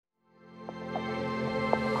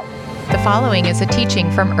following is a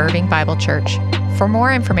teaching from Irving Bible Church. For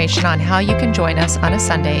more information on how you can join us on a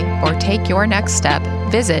Sunday or take your next step,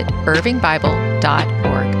 visit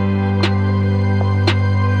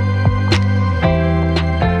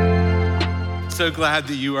irvingbible.org. So glad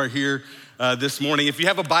that you are here this morning. If you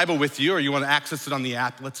have a Bible with you or you want to access it on the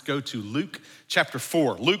app, let's go to Luke chapter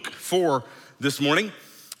 4. Luke 4 this morning.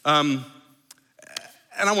 And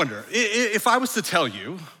I wonder, if I was to tell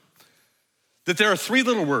you that there are three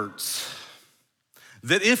little words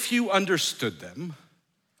that if you understood them,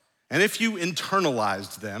 and if you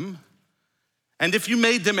internalized them, and if you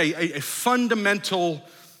made them a fundamental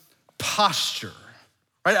posture,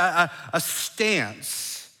 right, a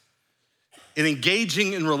stance in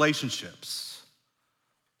engaging in relationships,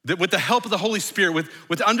 that with the help of the Holy Spirit,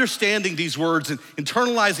 with understanding these words and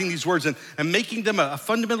internalizing these words and making them a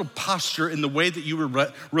fundamental posture in the way that you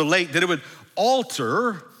would relate, that it would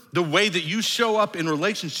alter the way that you show up in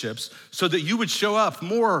relationships so that you would show up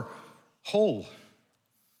more whole,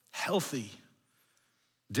 healthy,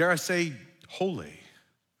 dare I say, holy.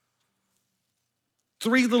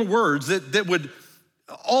 Three little words that would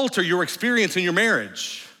alter your experience in your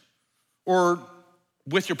marriage or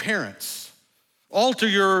with your parents, alter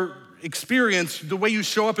your experience, the way you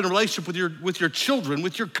show up in a relationship with your children,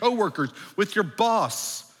 with your coworkers, with your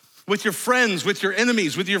boss, with your friends, with your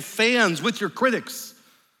enemies, with your fans, with your critics.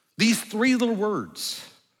 These three little words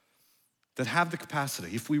that have the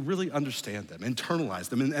capacity, if we really understand them, internalize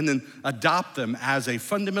them, and then adopt them as a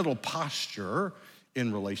fundamental posture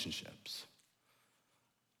in relationships.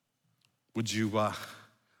 Would you want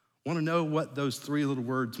to know what those three little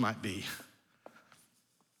words might be?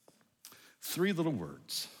 Three little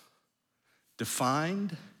words: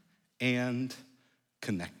 defined and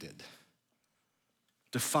connected.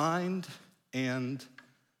 Defined and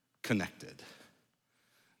connected.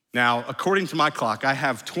 Now, according to my clock, I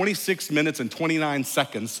have 26 minutes and 29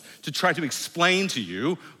 seconds to try to explain to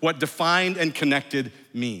you what defined and connected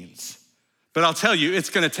means. But I'll tell you, it's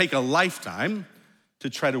gonna take a lifetime to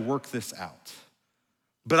try to work this out.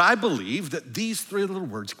 But I believe that these three little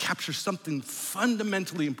words capture something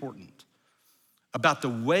fundamentally important about the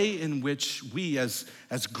way in which we as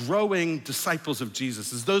growing disciples of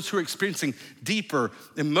Jesus, as those who are experiencing deeper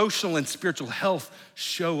emotional and spiritual health,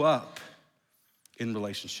 show up in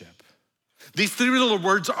relationship. These three little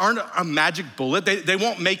words aren't a magic bullet. They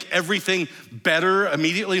won't make everything better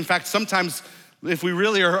immediately. In fact, sometimes if we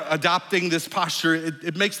really are adopting this posture,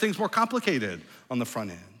 it makes things more complicated on the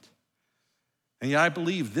front end. And yet I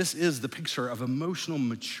believe this is the picture of emotional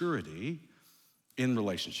maturity in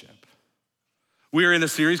relationship. We are in a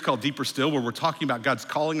series called Deeper Still, where we're talking about God's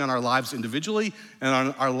calling on our lives individually and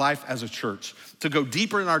on our life as a church to go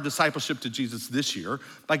deeper in our discipleship to Jesus this year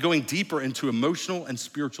by going deeper into emotional and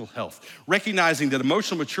spiritual health, recognizing that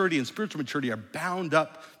emotional maturity and spiritual maturity are bound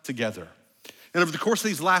up together. And over the course of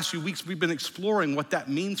these last few weeks, we've been exploring what that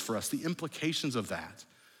means for us, the implications of that,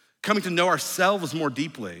 coming to know ourselves more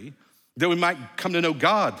deeply, that we might come to know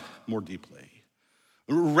God more deeply,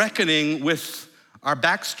 reckoning with our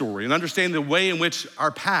backstory and understanding the way in which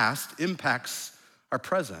our past impacts our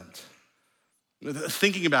present.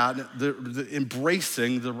 Thinking about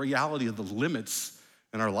embracing the reality of the limits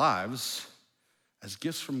in our lives as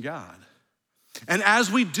gifts from God. And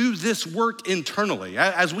as we do this work internally,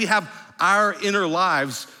 as we have our inner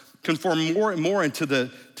lives conform more and more into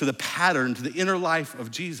the pattern, to the inner life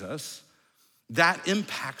of Jesus, that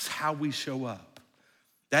impacts how we show up.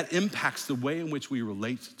 That impacts the way in which we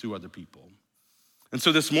relate to other people. And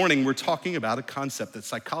so this morning, we're talking about a concept that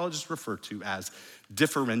psychologists refer to as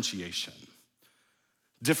differentiation.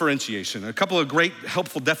 Differentiation. A couple of great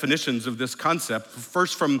helpful definitions of this concept.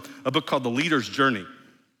 First, from a book called The Leader's Journey.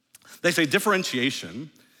 They say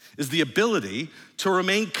differentiation is the ability to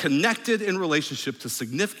remain connected in relationship to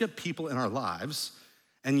significant people in our lives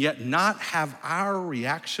and yet not have our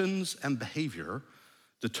reactions and behavior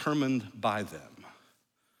determined by them.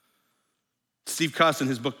 Steve Cuss, in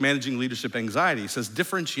his book, Managing Leadership Anxiety, says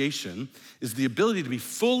differentiation is the ability to be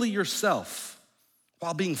fully yourself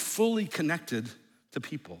while being fully connected to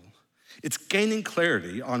people. It's gaining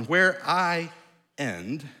clarity on where I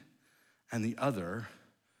end and the other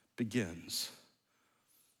begins.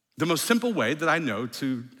 The most simple way that I know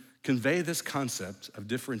to convey this concept of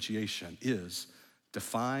differentiation is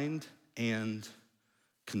defined and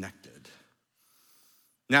connected.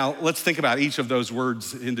 Now, let's think about each of those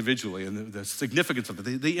words individually and the significance of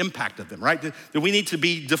it, the impact of them, right? That we need to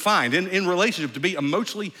be defined in relationship, to be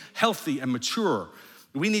emotionally healthy and mature.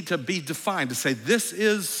 We need to be defined, to say, this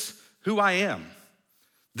is who I am.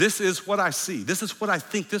 This is what I see. This is what I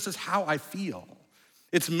think. This is how I feel.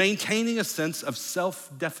 It's maintaining a sense of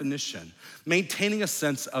self-definition, maintaining a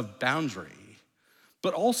sense of boundary,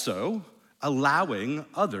 but also allowing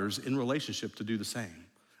others in relationship to do the same,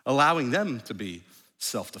 allowing them to be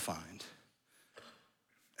self-defined.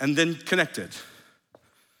 And then connected.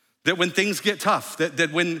 That when things get tough,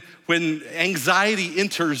 that when anxiety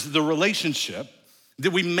enters the relationship,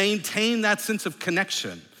 that we maintain that sense of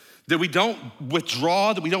connection, that we don't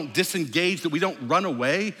withdraw, that we don't disengage, that we don't run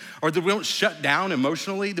away, or that we don't shut down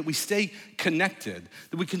emotionally, that we stay connected,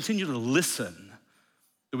 that we continue to listen,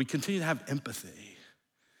 that we continue to have empathy,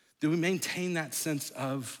 that we maintain that sense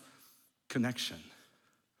of connection.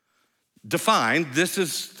 Defined, this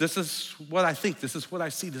is what I think, this is what I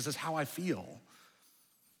see, this is how I feel.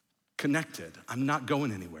 Connected, I'm not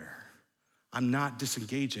going anywhere. I'm not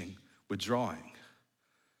disengaging, withdrawing.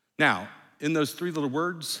 Now, in those three little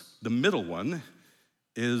words, the middle one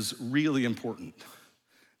is really important.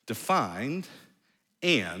 Defined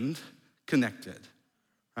and connected,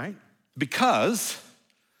 right? Because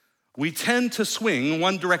we tend to swing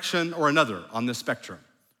one direction or another on this spectrum.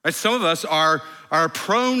 Right? Some of us are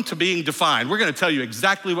prone to being defined. We're gonna tell you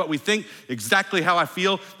exactly what we think, exactly how I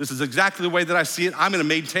feel. This is exactly the way that I see it. I'm gonna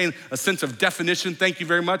maintain a sense of definition, thank you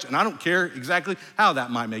very much, and I don't care exactly how that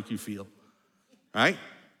might make you feel, right?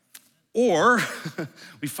 Or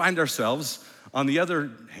we find ourselves, on the other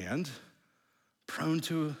hand, prone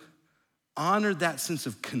to honor that sense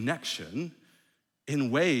of connection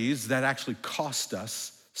in ways that actually cost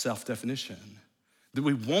us self-definition, that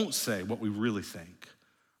we won't say what we really think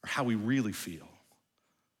or how we really feel.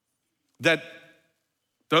 That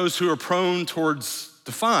those who are prone towards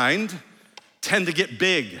defined tend to get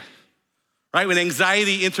big, right? When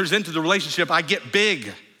anxiety enters into the relationship, I get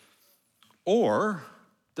big. Or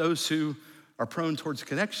those who are prone towards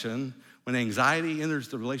connection, when anxiety enters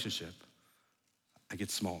the relationship, I get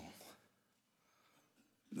small.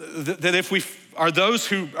 That if we are those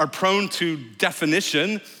who are prone to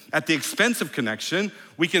definition at the expense of connection,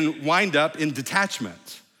 we can wind up in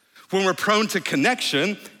detachment. When we're prone to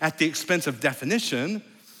connection at the expense of definition,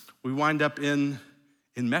 we wind up in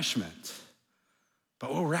enmeshment.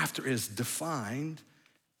 But what we're after is defined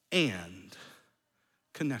and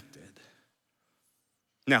connected.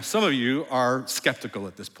 Now, some of you are skeptical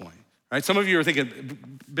at this point, right? Some of you are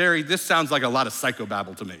thinking, Barry, this sounds like a lot of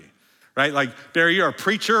psychobabble to me, right? Like, Barry, you're a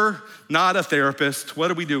preacher, not a therapist. What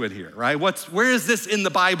are we doing here, right? Where is this in the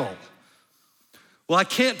Bible? Well, I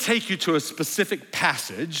can't take you to a specific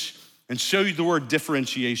passage and show you the word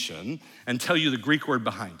differentiation and tell you the Greek word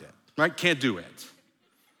behind it, right? Can't do it.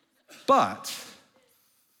 But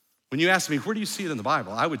when you ask me, where do you see it in the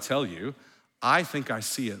Bible? I would tell you, I think I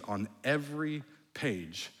see it on every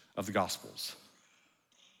page of the Gospels.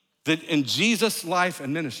 That in Jesus' life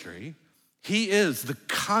and ministry, he is the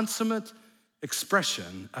consummate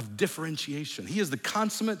expression of differentiation. He is the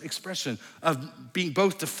consummate expression of being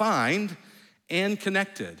both defined and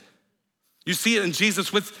connected. You see it in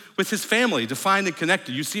Jesus with his family, defined and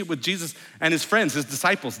connected. You see it with Jesus and his friends, his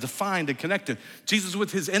disciples, defined and connected. Jesus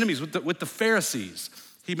with his enemies, with the Pharisees.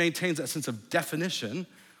 He maintains that sense of definition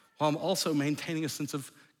while also maintaining a sense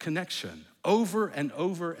of connection. Over and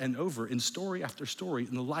over and over in story after story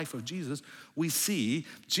in the life of Jesus, we see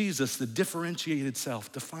Jesus, the differentiated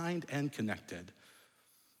self, defined and connected.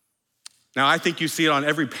 Now, I think you see it on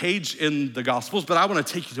every page in the Gospels, but I want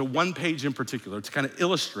to take you to one page in particular to kind of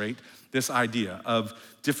illustrate this idea of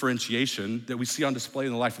differentiation that we see on display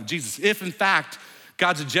in the life of Jesus. If, in fact,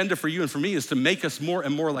 God's agenda for you and for me is to make us more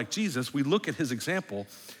and more like Jesus, we look at his example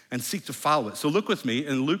and seek to follow it. So look with me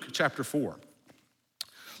in Luke chapter 4.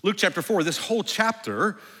 Luke chapter 4, this whole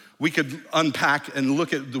chapter, we could unpack and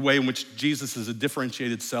look at the way in which Jesus is a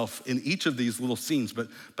differentiated self in each of these little scenes, but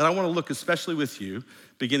I want to look especially with you,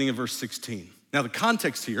 beginning in verse 16. Now, the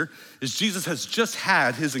context here is Jesus has just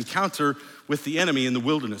had his encounter with the enemy in the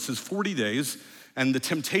wilderness, his 40 days and the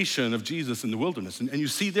temptation of Jesus in the wilderness. And you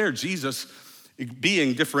see there Jesus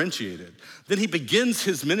being differentiated. Then he begins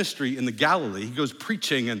his ministry in the Galilee. He goes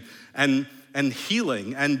preaching and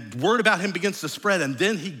healing, and word about him begins to spread, and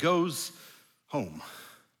then he goes home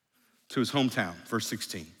to his hometown, verse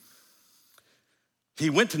 16. He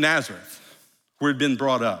went to Nazareth, where he'd been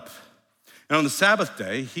brought up. And on the Sabbath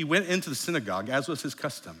day, he went into the synagogue, as was his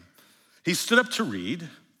custom. He stood up to read,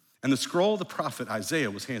 and the scroll of the prophet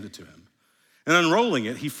Isaiah was handed to him. And unrolling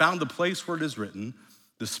it, he found the place where it is written,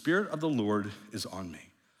 "The Spirit of the Lord is on me,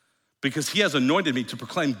 because he has anointed me to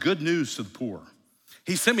proclaim good news to the poor.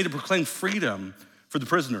 He sent me to proclaim freedom for the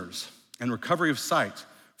prisoners and recovery of sight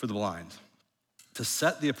for the blind, to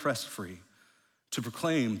set the oppressed free, to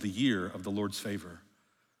proclaim the year of the Lord's favor."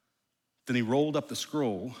 Then he rolled up the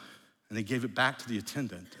scroll And they gave it back to the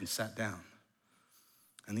attendant and sat down.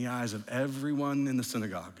 And the eyes of everyone in the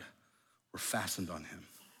synagogue were fastened on him.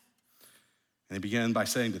 And he began by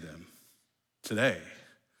saying to them, "Today,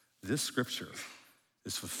 this scripture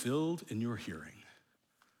is fulfilled in your hearing."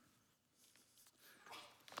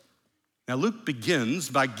 Now, Luke begins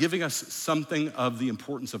by giving us something of the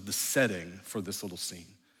importance of the setting for this little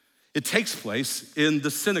scene. It takes place in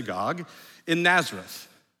the synagogue in Nazareth.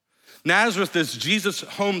 Nazareth is Jesus'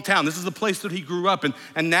 hometown. This is the place that he grew up in.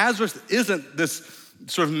 And Nazareth isn't this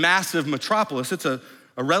sort of massive metropolis. It's a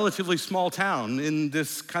relatively small town in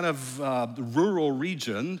this kind of rural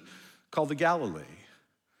region called the Galilee.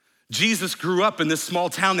 Jesus grew up in this small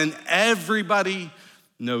town and everybody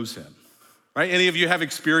knows him. Right? Any of you have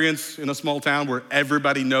experience in a small town where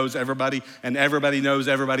everybody knows everybody and everybody knows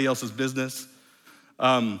everybody else's business?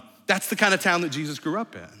 That's the kind of town that Jesus grew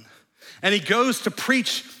up in. And he goes to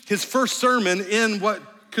preach his first sermon in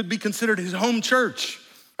what could be considered his home church,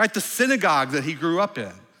 right? The synagogue that he grew up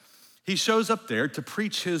in. He shows up there to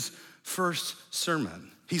preach his first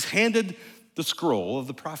sermon. He's handed the scroll of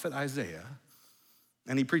the prophet Isaiah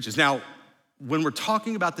and he preaches. Now, when we're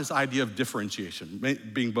talking about this idea of differentiation,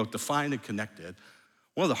 being both defined and connected,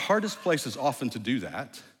 one of the hardest places often to do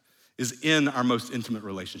that is in our most intimate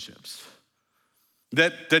relationships.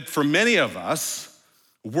 That for many of us,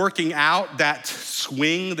 working out that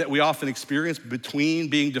swing that we often experience between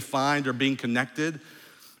being defined or being connected,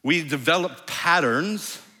 we develop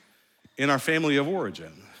patterns in our family of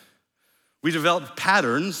origin. We develop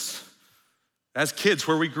patterns as kids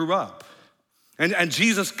where we grew up. And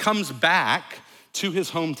Jesus comes back to his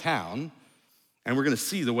hometown, and we're gonna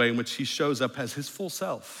see the way in which he shows up as his full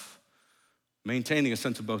self, maintaining a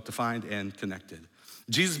sense of both defined and connected.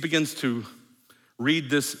 Jesus begins to read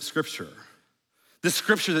this scripture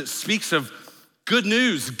that speaks of good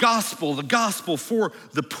news, gospel, the gospel for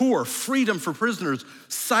the poor, freedom for prisoners,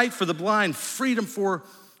 sight for the blind, freedom for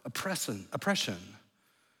oppression.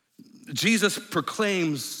 Jesus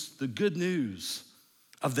proclaims the good news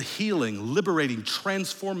of the healing, liberating,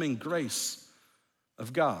 transforming grace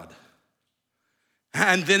of God.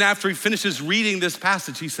 And then after he finishes reading this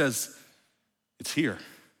passage, he says, it's here.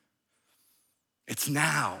 It's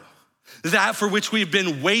now. That for which we've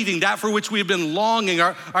been waiting, that for which we've been longing,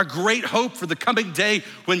 our great hope for the coming day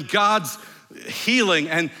when God's healing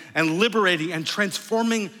and liberating and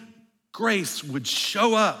transforming grace would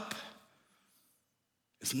show up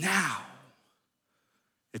is now.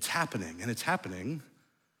 It's happening, and it's happening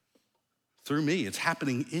through me. It's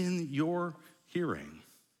happening in your hearing.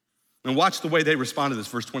 And watch the way they respond to this,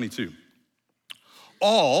 verse 22.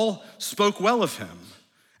 All spoke well of him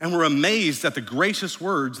and were amazed at the gracious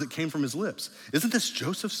words that came from his lips. Isn't this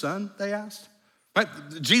Joseph's son, they asked? Right?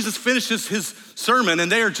 Jesus finishes his sermon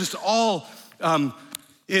and they are just all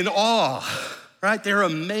in awe, right? They're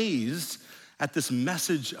amazed at this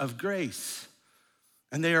message of grace.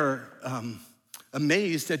 And they are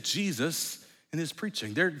amazed at Jesus in his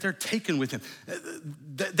preaching. They're taken with him.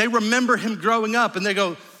 They remember him growing up and they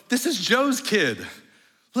go, this is Joe's kid.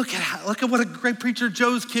 Look at what a great preacher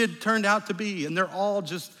Joe's kid turned out to be. And they're all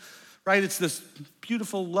just, right? It's this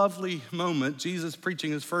beautiful, lovely moment, Jesus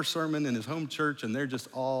preaching his first sermon in his home church, and they're just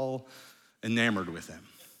all enamored with him.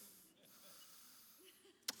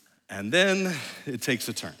 And then it takes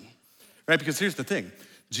a turn, right? Because here's the thing.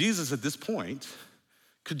 Jesus at this point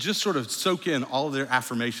could just sort of soak in all of their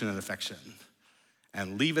affirmation and affection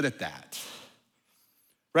and leave it at that,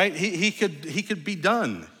 right? He could be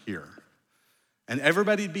done here. And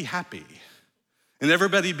everybody'd be happy. And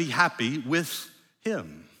everybody'd be happy with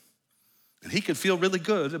him. And he could feel really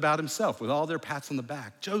good about himself with all their pats on the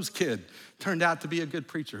back. Joe's kid turned out to be a good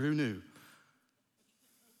preacher, who knew?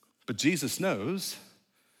 But Jesus knows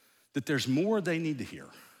that there's more they need to hear.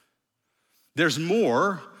 There's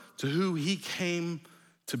more to who he came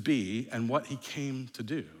to be and what he came to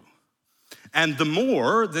do. And the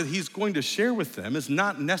more that he's going to share with them is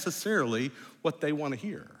not necessarily what they want to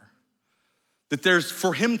hear. That there's,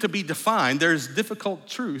 for him to be defined, there's difficult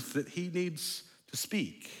truth that he needs to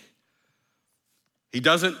speak. He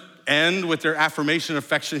doesn't end with their affirmation and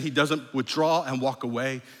affection. He doesn't withdraw and walk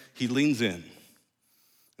away. He leans in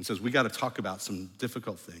and says, we got to talk about some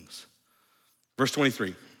difficult things. Verse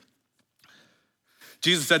 23,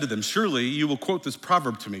 Jesus said to them, surely you will quote this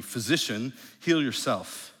proverb to me, physician, heal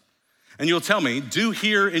yourself. And you'll tell me, do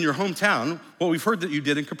here in your hometown what we've heard that you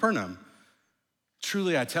did in Capernaum.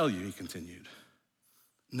 Truly I tell you, he continued,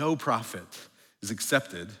 no prophet is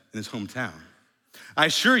accepted in his hometown. I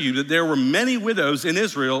assure you that there were many widows in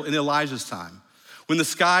Israel in Elijah's time, when the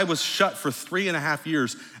sky was shut for 3.5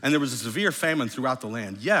 years and there was a severe famine throughout the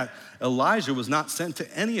land. Yet Elijah was not sent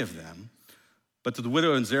to any of them, but to the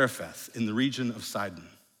widow in Zarephath in the region of Sidon.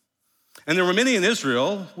 And there were many in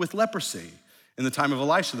Israel with leprosy in the time of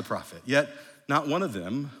Elisha the prophet, yet not one of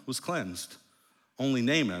them was cleansed, only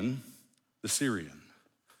Naaman the Syrian.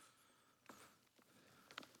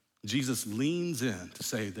 Jesus leans in to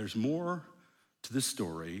say, there's more to this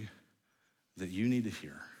story that you need to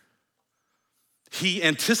hear. He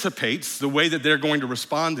anticipates the way that they're going to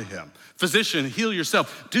respond to him. Physician, heal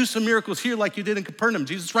yourself. Do some miracles here like you did in Capernaum.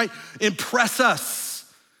 Jesus, right? Impress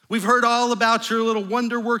us. We've heard all about your little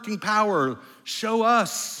wonder-working power. Show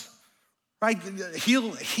us, right?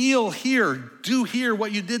 Heal here. Do here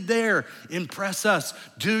what you did there. Impress us.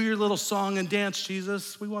 Do your little song and dance,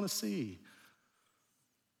 Jesus. We want to see.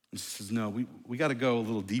 And he says, no, we got to go a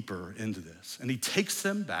little deeper into this. And he takes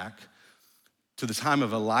them back to the time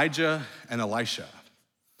of Elijah and Elisha,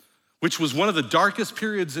 which was one of the darkest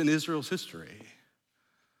periods in Israel's history.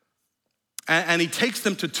 And he takes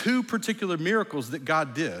them to two particular miracles that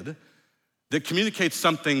God did that communicates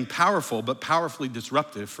something powerful, but powerfully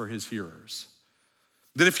disruptive for his hearers.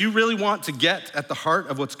 That if you really want to get at the heart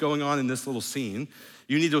of what's going on in this little scene,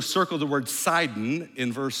 you need to circle the word Sidon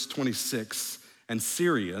in verse 26 and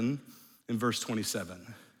Syrian in verse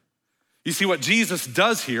 27. You see, what Jesus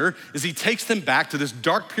does here is he takes them back to this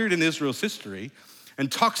dark period in Israel's history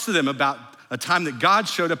and talks to them about a time that God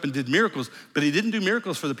showed up and did miracles, but he didn't do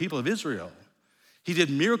miracles for the people of Israel. He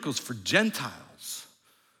did miracles for Gentiles,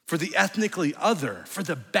 for the ethnically other, for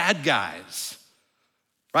the bad guys,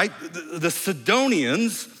 right? The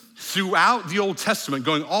Sidonians throughout the Old Testament,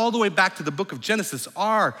 going all the way back to the book of Genesis,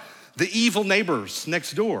 are the evil neighbors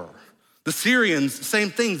next door. The Syrians,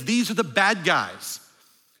 same things. These are the bad guys.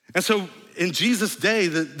 And so in Jesus' day,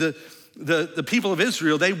 the people of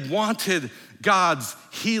Israel, they wanted God's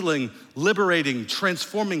healing, liberating,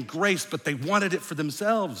 transforming grace, but they wanted it for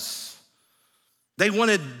themselves. They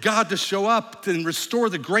wanted God to show up and restore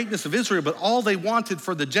the greatness of Israel, but all they wanted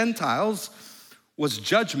for the Gentiles was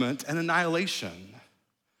judgment and annihilation.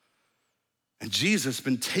 And Jesus has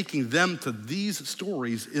been taking them to these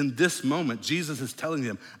stories in this moment. Jesus is telling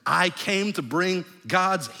them, I came to bring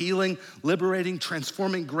God's healing, liberating,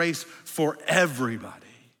 transforming grace for everybody.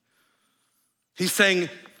 He's saying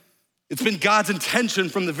it's been God's intention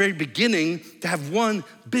from the very beginning to have one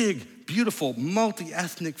big, beautiful,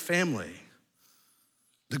 multi-ethnic family.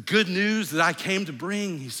 The good news that I came to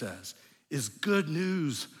bring, he says, is good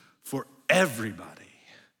news for everybody.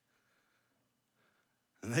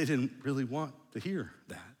 And they didn't really want to hear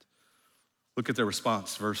that. Look at their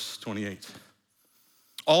response, verse 28.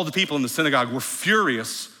 All the people in the synagogue were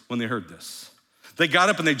furious when they heard this. They got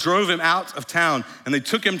up and they drove him out of town, and they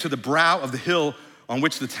took him to the brow of the hill on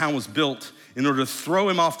which the town was built in order to throw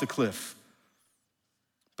him off the cliff.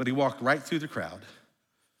 But he walked right through the crowd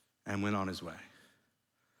and went on his way.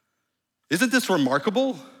 Isn't this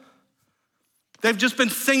remarkable? They've just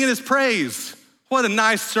been singing his praise. What a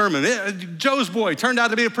nice sermon. Joe's boy turned out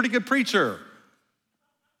to be a pretty good preacher.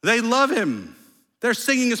 They love him. They're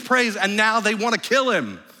singing his praise, and now they want to kill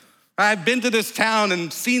him. I've been to this town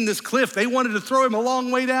and seen this cliff. They wanted to throw him a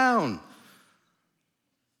long way down.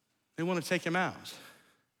 They want to take him out.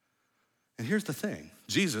 And here's the thing.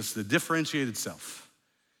 Jesus, the differentiated self,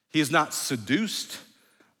 he is not seduced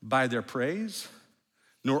by their praise,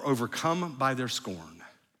 nor overcome by their scorn.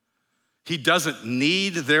 He doesn't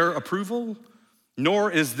need their approval,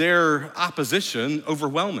 nor is their opposition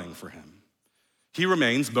overwhelming for him. He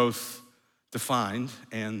remains both defined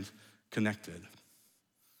and connected.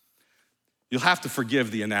 You'll have to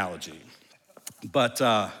forgive the analogy, but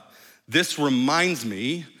this reminds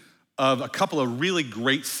me of a couple of really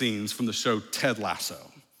great scenes from the show Ted Lasso,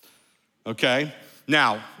 okay?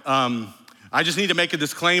 Now, I just need to make a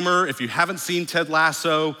disclaimer. If you haven't seen Ted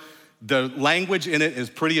Lasso, the language in it is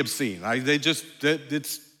pretty obscene.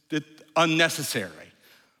 It's unnecessary.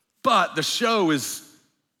 But the show is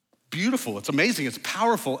beautiful, it's amazing, it's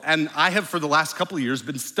powerful. And I have, for the last couple of years,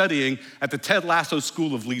 been studying at the Ted Lasso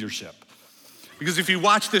School of Leadership. Because if you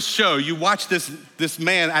watch this show, you watch this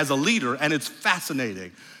man as a leader, and it's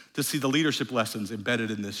fascinating to see the leadership lessons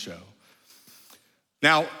embedded in this show.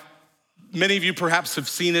 Now, many of you perhaps have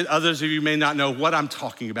seen it, others of you may not know what I'm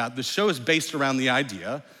talking about. The show is based around the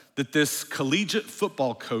idea that this collegiate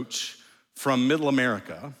football coach from Middle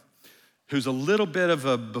America, who's a little bit of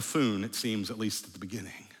a buffoon, it seems, at least at the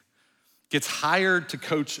beginning, gets hired to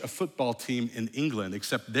coach a football team in England,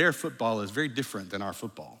 except their football is very different than our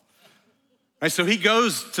football. Right, so he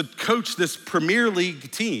goes to coach this Premier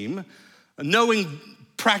League team, knowing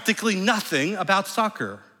practically nothing about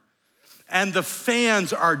soccer. And the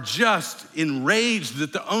fans are just enraged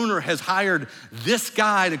that the owner has hired this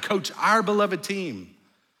guy to coach our beloved team.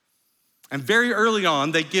 And very early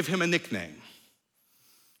on, they give him a nickname.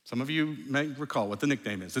 Some of you may recall what the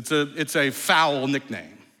nickname is. It's a foul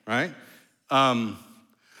nickname, right?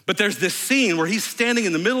 But there's this scene where he's standing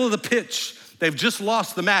in the middle of the pitch. They've just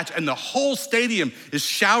lost the match, and the whole stadium is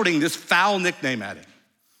shouting this foul nickname at him.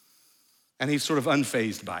 And he's sort of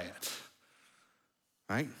unfazed by it,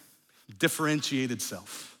 right? Differentiated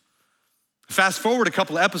self. Fast forward a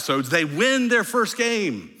couple of episodes, they win their first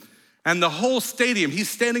game. And the whole stadium, he's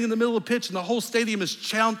standing in the middle of the pitch, and the whole stadium is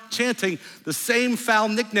chanting the same foul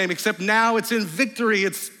nickname, except now it's in victory.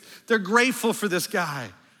 They're grateful for this guy.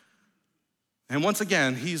 And once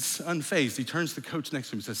again, he's unfazed. He turns to the coach next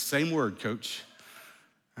to him and says, same word, coach,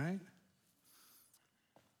 right?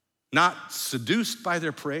 Not seduced by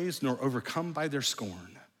their praise, nor overcome by their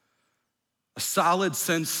scorn. A solid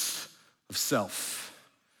sense of self,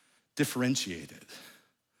 differentiated.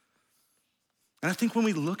 And I think when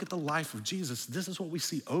we look at the life of Jesus, this is what we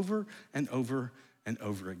see over and over and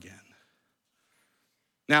over again.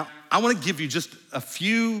 Now, I want to give you just a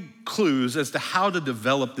few clues as to how to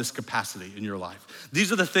develop this capacity in your life.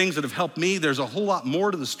 These are the things that have helped me. There's a whole lot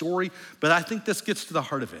more to the story, but I think this gets to the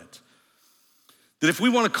heart of it. That if we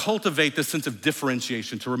want to cultivate this sense of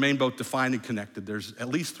differentiation to remain both defined and connected, there's at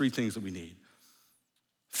least three things that we need.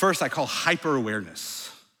 First, I call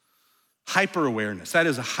hyper-awareness. Hyper-awareness. That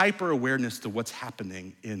is a hyper-awareness to what's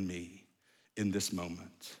happening in me in this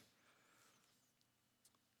moment.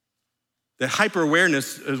 That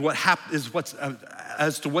hyper-awareness is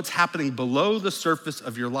as to what's happening below the surface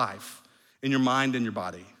of your life, in your mind and your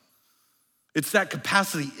body. It's that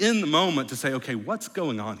capacity in the moment to say, okay, what's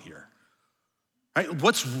going on here? Right?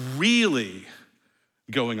 What's really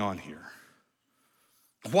going on here?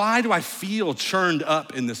 Why do I feel churned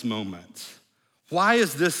up in this moment? Why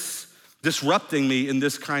is this disrupting me in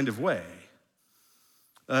this kind of way?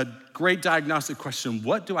 A great diagnostic question,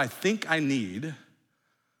 what do I think I need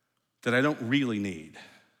that I don't really need?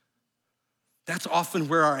 That's often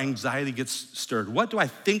where our anxiety gets stirred. What do I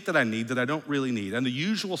think that I need that I don't really need? And the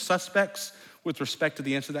usual suspects with respect to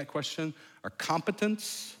the answer to that question are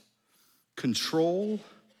competence, control,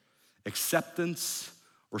 acceptance,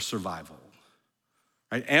 or survival.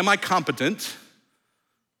 Right? Am I competent?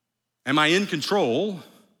 Am I in control?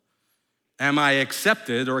 Am I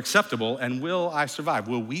accepted or acceptable? And will I survive?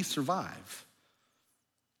 Will we survive?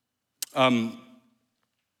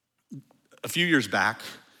 A few years back,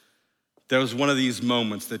 there was one of these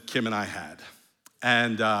moments that Kim and I had.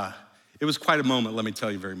 And it was quite a moment, let me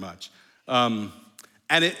tell you very much. And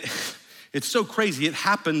it's so crazy, it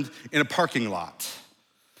happened in a parking lot.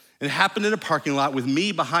 It happened in a parking lot with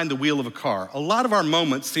me behind the wheel of a car. A lot of our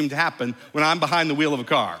moments seem to happen when I'm behind the wheel of a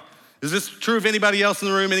car. Is this true of anybody else in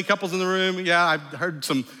the room? Any couples in the room? Yeah, I heard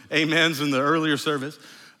some amens in the earlier service.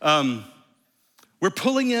 We're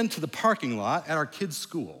pulling into the parking lot at our kids'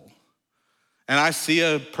 school. And I see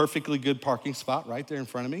a perfectly good parking spot right there in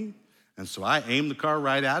front of me. And so I aim the car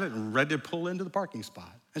right at it and ready to pull into the parking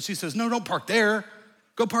spot. And she says, no, don't park there.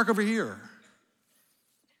 Go park over here.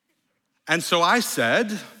 And so I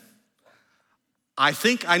said, I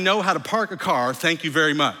think I know how to park a car. Thank you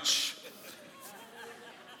very much.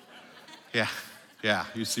 Yeah,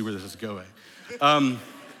 you see where this is going.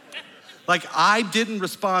 I didn't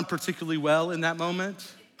respond particularly well in that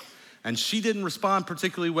moment. And she didn't respond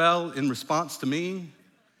particularly well in response to me.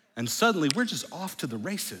 And suddenly we're just off to the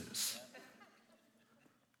races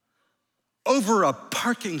over a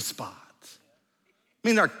parking spot. I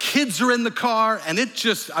mean, our kids are in the car, and it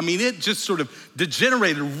just sort of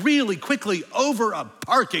degenerated really quickly over a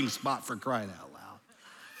parking spot, for crying out loud.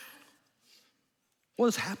 What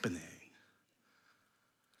is happening?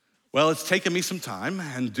 Well, it's taken me some time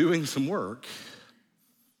and doing some work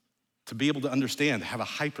to be able to understand, have a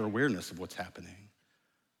hyper-awareness of what's happening.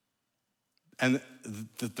 And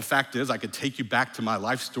the fact is, I could take you back to my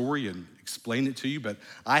life story and explain it to you, but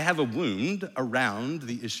I have a wound around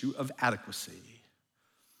the issue of adequacy.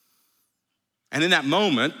 And in that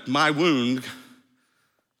moment, my wound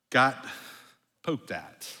got poked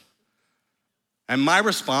at. And my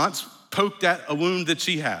response poked at a wound that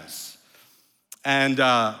she has. And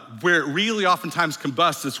where it really oftentimes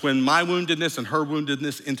combusts is when my woundedness and her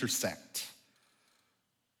woundedness intersect.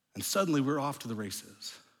 And suddenly we're off to the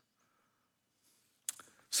races.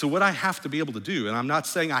 So what I have to be able to do, and I'm not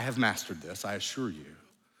saying I have mastered this, I assure you,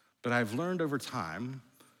 but I've learned over time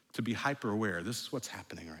to be hyper aware. This is what's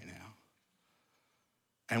happening right now.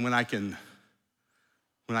 And when I can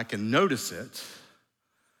notice it,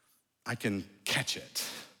 I can catch it.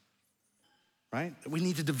 right? We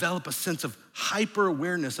need to develop a sense of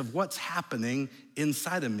hyper-awareness of what's happening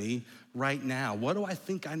inside of me right now. What do I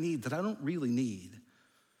think I need that I don't really need?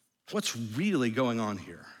 What's really going on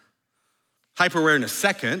here? Hyper-awareness.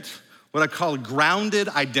 Second, what I call grounded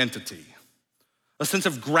identity. A sense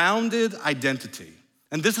of grounded identity.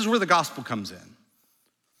 And this is where the gospel comes in.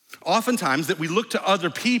 Oftentimes that we look to other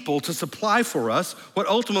people to supply for us what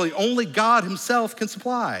ultimately only God himself can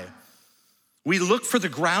supply. We look for the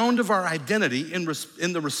ground of our identity in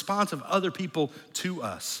the response of other people to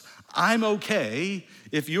us. I'm okay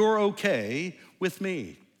if you're okay with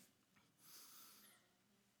me.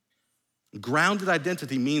 Grounded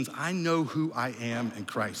identity means I know who I am in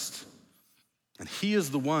Christ. And he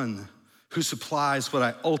is the one who supplies what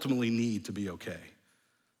I ultimately need to be okay.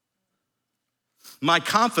 My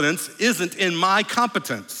confidence isn't in my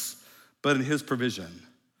competence, but in his provision.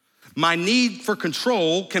 My need for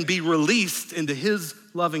control can be released into his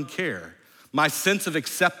loving care. My sense of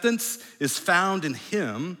acceptance is found in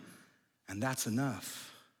him, and that's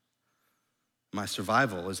enough. My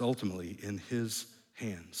survival is ultimately in his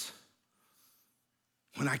hands.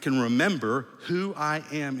 When I can remember who I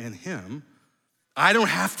am in him, I don't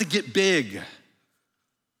have to get big,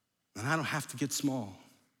 and I don't have to get small.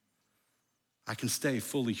 I can stay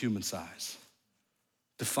fully human size,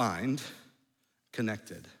 defined,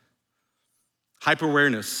 connected.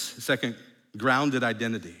 Hyper-awareness, second, grounded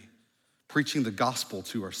identity, preaching the gospel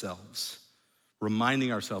to ourselves,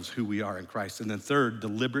 reminding ourselves who we are in Christ. And then third,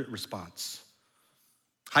 deliberate response.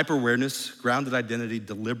 Hyper-awareness, grounded identity,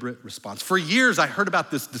 deliberate response. For years, I heard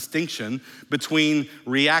about this distinction between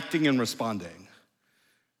reacting and responding.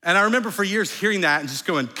 And I remember for years hearing that and just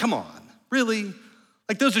going, come on, really?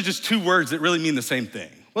 Like those are just two words that really mean the same thing.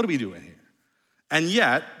 What are we doing here? And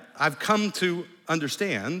yet, I've come to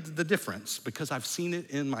understand the difference because I've seen it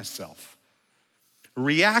in myself.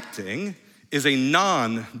 Reacting is a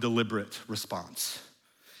non-deliberate response.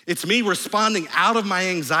 It's me responding out of my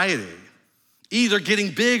anxiety, either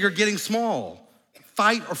getting big or getting small,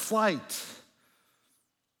 fight or flight.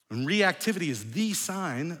 And reactivity is the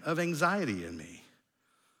sign of anxiety in me.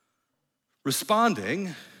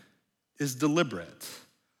 Responding is deliberate.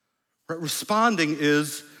 Responding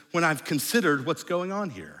is when I've considered what's going on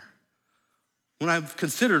here. When I've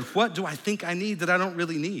considered what do I think I need that I don't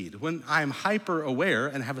really need. When I'm hyper aware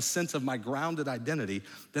and have a sense of my grounded identity,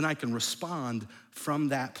 then I can respond from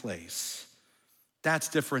that place. That's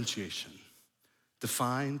differentiation,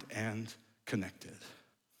 defined and connected.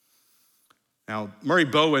 Now, Murray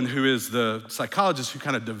Bowen, who is the psychologist who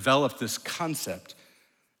kind of developed this concept,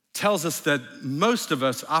 tells us that most of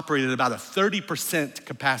us operate at about a 30%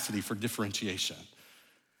 capacity for differentiation.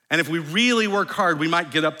 And if we really work hard, we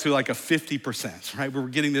might get up to like a 50%, right? We're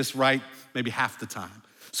getting this right maybe half the time.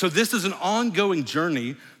 So this is an ongoing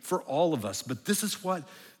journey for all of us, but this is what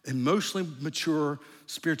emotionally mature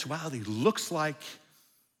spirituality looks like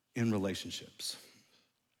in relationships.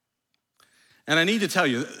 And I need to tell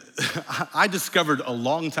you, I discovered a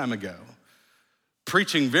long time ago,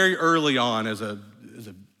 preaching very early on as a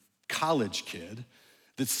college kid,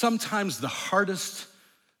 that sometimes the hardest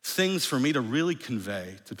things for me to really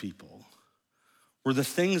convey to people were the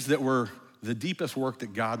things that were the deepest work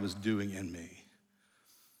that God was doing in me.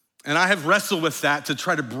 And I have wrestled with that to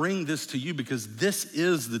try to bring this to you because this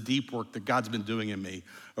is the deep work that God's been doing in me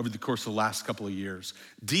over the course of the last couple of years.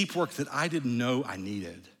 Deep work that I didn't know I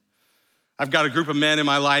needed. I've got a group of men in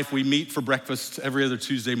my life. We meet for breakfast every other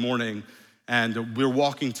Tuesday morning, and we're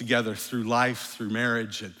walking together through life, through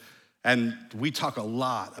marriage, and we talk a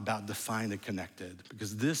lot about defined and connected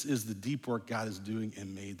because this is the deep work God is doing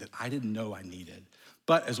in me that I didn't know I needed.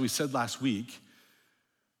 But as we said last week,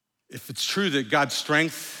 if it's true that God's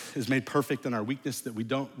strength is made perfect in our weakness, that we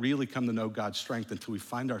don't really come to know God's strength until we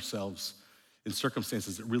find ourselves in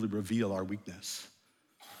circumstances that really reveal our weakness.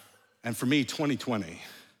 And for me, 2020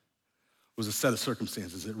 was a set of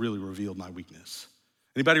circumstances that really revealed my weakness.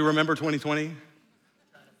 Anybody remember 2020?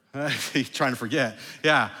 He's trying to forget.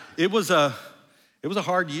 Yeah, it was a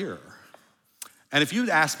hard year. And if you'd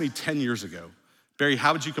asked me 10 years ago, Barry,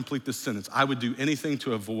 how would you complete this sentence? I would do anything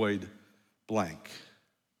to avoid blank.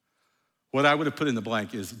 What I would have put in the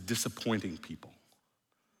blank is disappointing people.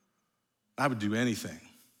 I would do anything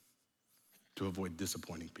to avoid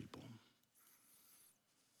disappointing people.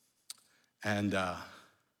 And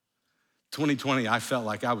 2020, I felt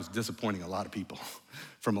like I was disappointing a lot of people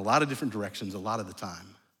from a lot of different directions a lot of the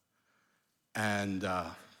time. And in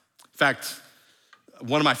fact,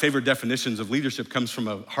 one of my favorite definitions of leadership comes from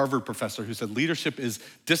a Harvard professor who said, leadership is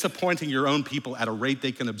disappointing your own people at a rate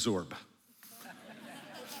they can absorb.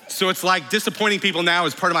 So it's like disappointing people now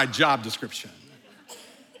is part of my job description.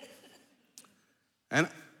 And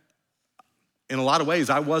in a lot of ways,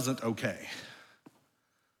 I wasn't okay.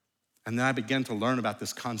 And then I began to learn about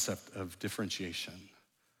this concept of differentiation.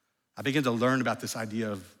 I began to learn about this idea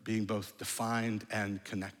of being both defined and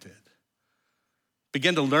connected.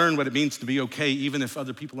 Began to learn what it means to be okay even if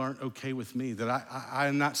other people aren't okay with me, that I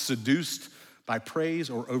am not seduced by praise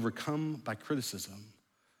or overcome by criticism.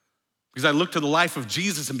 Because I looked to the life of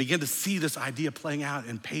Jesus and began to see this idea playing out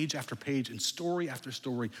in page after page and story after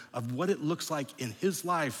story of what it looks like in his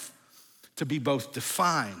life to be both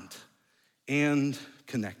defined and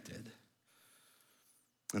connected.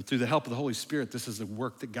 And through the help of the Holy Spirit, this is the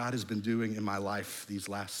work that God has been doing in my life these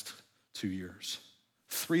last 2 years.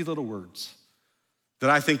 3 little words that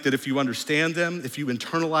I think that if you understand them, if you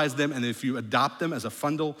internalize them, and if you adopt them as a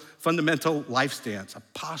fundamental life stance, a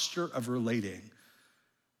posture of relating,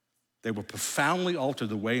 they will profoundly alter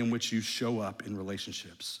the way in which you show up in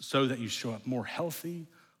relationships so that you show up more healthy,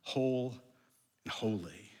 whole, and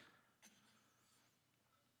holy.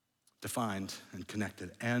 Defined and connected.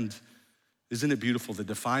 And isn't it beautiful that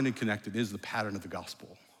defined and connected is the pattern of the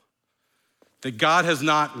gospel? That God has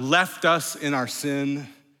not left us in our sin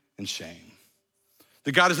and shame.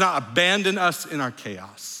 That God has not abandoned us in our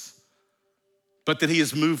chaos, but that he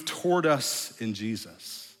has moved toward us in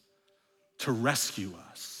Jesus to rescue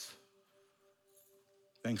us.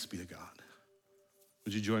 Thanks be to God.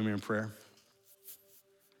 Would you join me in prayer?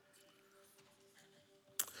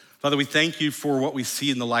 Father, we thank you for what we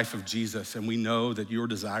see in the life of Jesus, and we know that your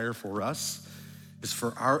desire for us is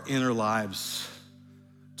for our inner lives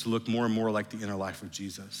to look more and more like the inner life of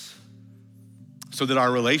Jesus, so that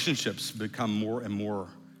our relationships become more and more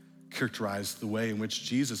characterized the way in which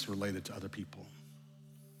Jesus related to other people.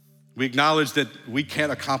 We acknowledge that we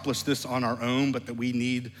can't accomplish this on our own, but that we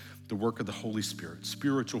need the work of the Holy Spirit,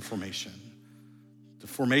 spiritual formation, the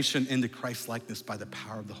formation into Christ-likeness by the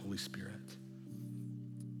power of the Holy Spirit.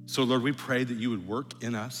 So Lord, we pray that you would work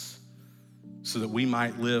in us so that we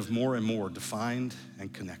might live more and more defined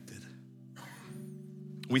and connected.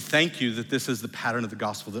 We thank you that this is the pattern of the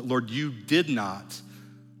gospel, that Lord, you did not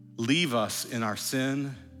leave us in our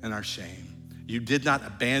sin and our shame. You did not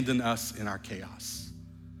abandon us in our chaos,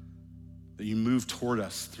 that you moved toward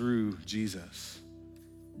us through Jesus,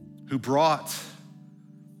 who brought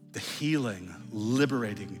the healing,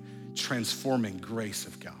 liberating, transforming grace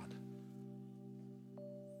of God.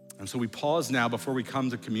 And so we pause now before we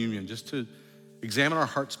come to communion just to examine our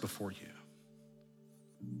hearts before you.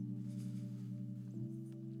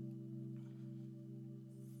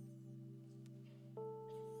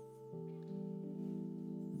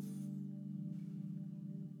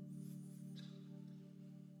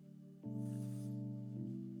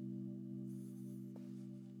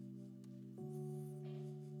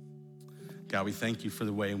 God, we thank you for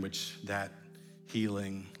the way in which that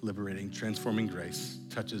healing, liberating, transforming grace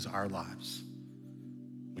touches our lives.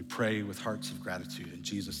 We pray with hearts of gratitude in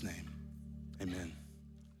Jesus' name, amen.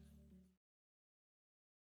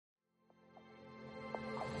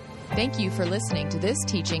 Thank you for listening to this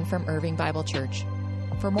teaching from Irving Bible Church.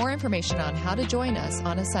 For more information on how to join us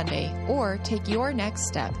on a Sunday or take your next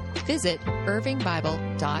step, visit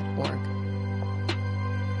irvingbible.org.